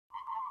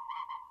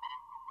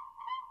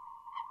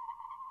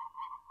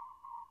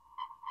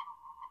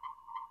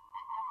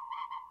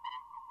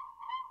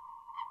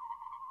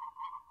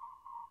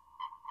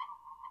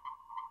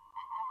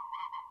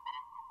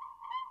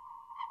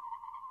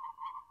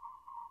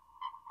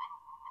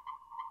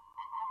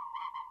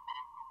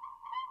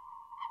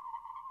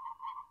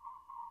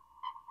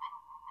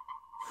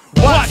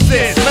Watch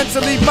this,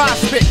 mentally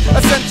mosh pit,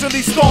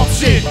 essentially stomp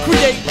shit.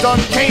 Create done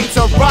came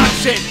to rock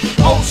shit.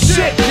 Oh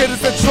shit, kid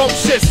is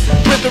atrocious.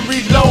 Rhythm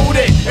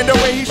reloaded, and the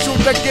way he shoot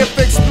the gift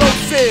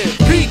explosive.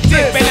 Beat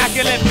this,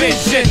 binocular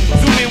vision,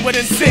 zoom in with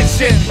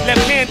incision.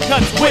 Left hand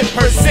cuts with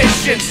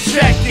precision.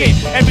 Check it,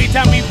 every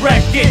time we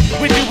wreck it,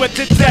 we do it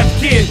to death,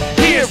 kid.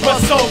 Here's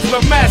RUSTOES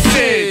with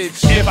message.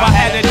 If I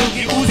had a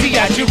dookie Uzi,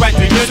 I'd shoot right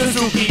through your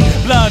Suzuki.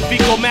 Blood,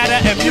 fecal matter,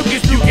 and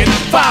mucus puking.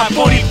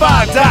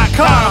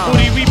 545.com.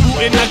 Booty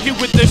rebooting, I get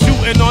with the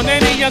shooting on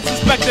any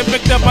unsuspecting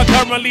victim. I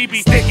currently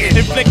be sticking,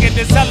 inflicting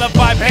this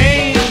hellified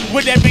pain.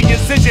 With every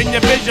incision,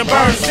 your vision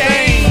burns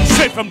stain.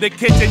 Straight from the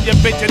kitchen, your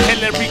bitchin'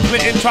 Hillary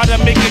Clinton. Try to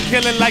make a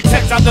killing like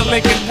sex out the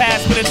Lincoln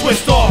Pass with a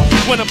twist off.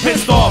 When I'm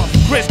pissed off,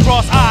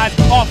 crisscross eyes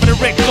off of the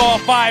Richter.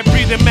 Fire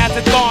breathing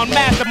mastodon,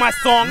 master my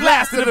song,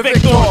 last to the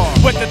victor.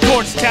 With the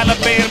torch,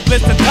 Taliban,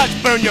 bliss the touch,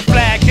 burn your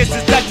flag.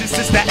 Kisses, Duchess,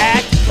 sister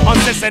act. On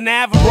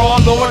Cincinnati, raw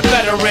lord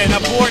veteran.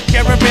 Aboard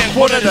caravan,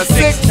 quarter to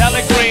 6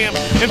 telegram.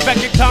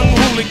 Infected tongue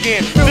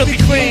hooligan, filthy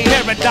clean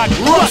paradox.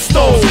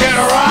 RUSTOES, get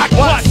a rock,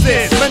 watch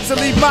this.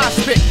 Mentally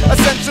mosh pit,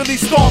 essentially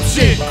stomp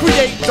shit.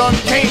 Create done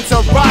came to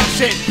rock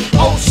shit.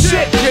 Oh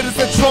shit, kid is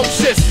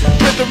atrocious.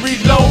 Rhythm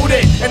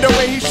reloaded, and the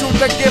way he shoot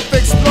the gift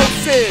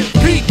explosive.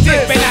 Beat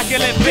this,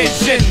 binocular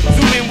vision,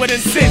 zoom in with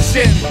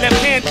incision. Left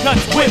hand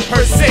cuts with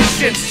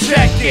precision.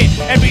 Check it,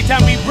 every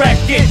time we wreck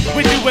it,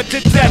 we do it to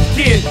death,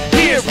 kid.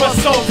 Here's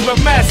RUSTOES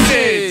with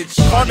message.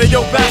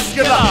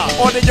 Cardiovascular,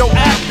 audio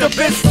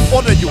activist. All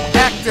of you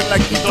acting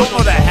like you don't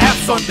know the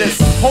halves on this.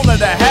 Holding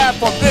the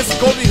half on this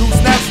goalie who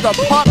snatched the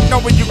puck.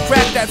 Knowing you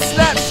crack that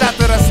slap shot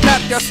to the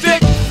snap your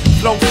stick.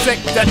 Flow sick,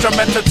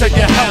 detrimental to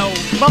your health.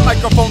 My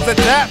microphone's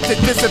adapted,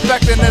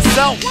 disinfecting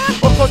itself.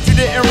 Of course you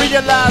didn't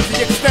realize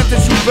the extent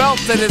that you felt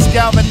to this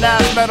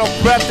galvanized metal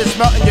breath that's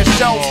melting your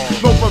shells.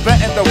 No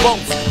preventing the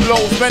ropes,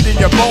 blows bending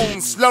your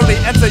bones. Slowly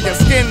enter your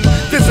skin,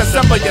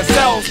 disassemble your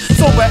cells.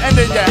 Sober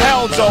ending your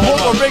hell,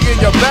 Jehovah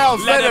ringing your bells.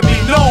 Let it be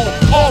known,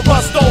 all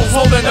RUSTOES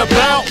holding the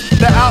belt.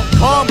 The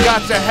outcome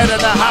got your head in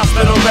the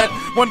hospital bed.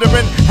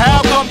 Wondering how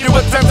come you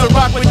attempt to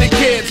rock with the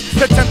kids.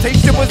 The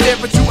temptation was there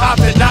but you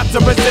opted not to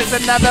resist.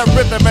 And now that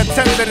rhythm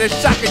intensity is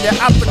shocking your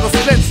optical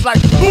splits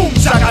like boom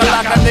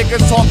shakalaka.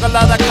 Niggas talk a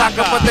lot of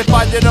caca, but they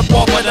fire the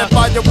ball when they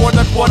fire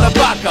water quarter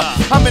vodka.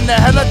 I'm in the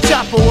hella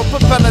chopper with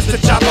propellers to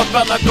chop a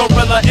fella.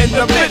 Gorilla in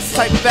the midst,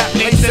 type that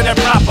lacing and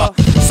proper.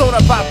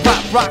 Soda pop,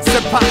 pop, rocks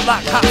and pop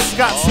lock, hot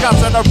scotch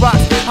on the rocks.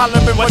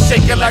 Hollering was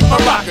shaking like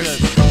maracas.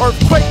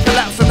 Earthquake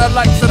collapsing the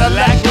likes of the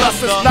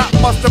lacklusters. Not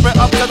mustering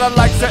up to the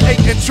likes of 8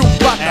 and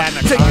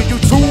Chewbacca. Taking you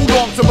too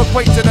long to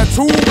equate to the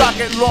 2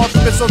 rocket launch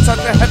missile.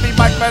 Touch a heavy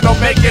mic metal,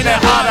 making it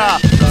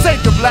hotter.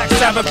 Save the Black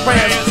Sabbath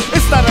prayers.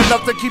 It's not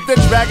enough to keep the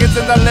dragons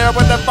in the lair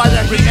when the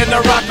fire heating the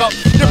rock up.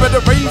 You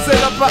better raise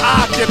it up an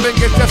octave and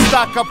get your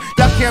stock up.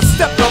 Y'all can't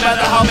step no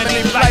matter how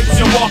many flights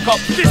you walk up.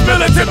 These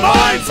militant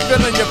minds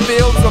filling your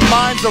fields of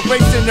minds,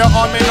 erasing your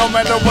army no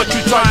matter what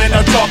you trying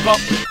to talk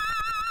up.